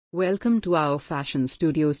Welcome to our Fashion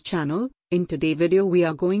Studios channel. In today's video we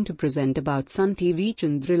are going to present about Sun TV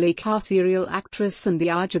Chandralekha serial actress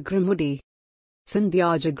Sandhya Jagarlamudi.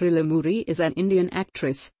 Sandhya Jagarlamudi is an Indian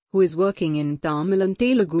actress who is working in Tamil and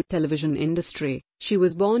Telugu television industry. She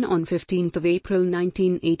was born on 15th of April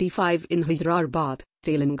 1985 in Hyderabad,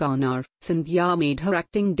 Telangana. Sandhya made her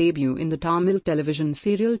acting debut in the Tamil television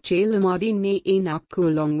serial Chalamadi Ne Enakku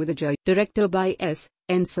along with a joint director by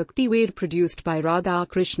S.N. Saktiwade produced by Radha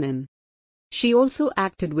Krishnan. She also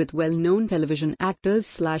acted with well-known television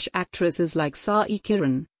actors/actresses like Sai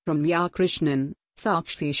Kiran, Ramya Krishnan,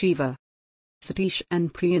 Sakshi Shiva, Satish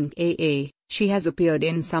and Priyank A.A. She has appeared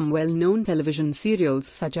in some well-known television serials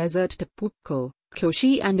such as Pukkal,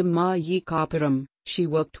 Kyoshi and Amma Ye Kapuram. She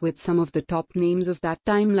worked with some of the top names of that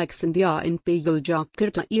time like Sandhya in Pegal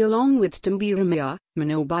Jakarta along with Tambi Ramaya,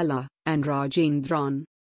 Manobala, and Rajendran.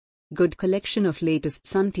 Good collection of latest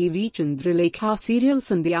Sun TV Chandralekha serial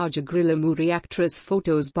Sandhya Jagarlamudi actress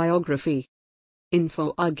photos biography.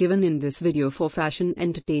 Info are given in this video for fashion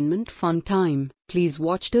entertainment fun time. Please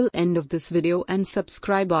watch till end of this video and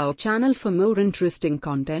subscribe our channel for more interesting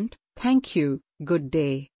content. Thank you. Good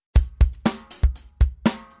day.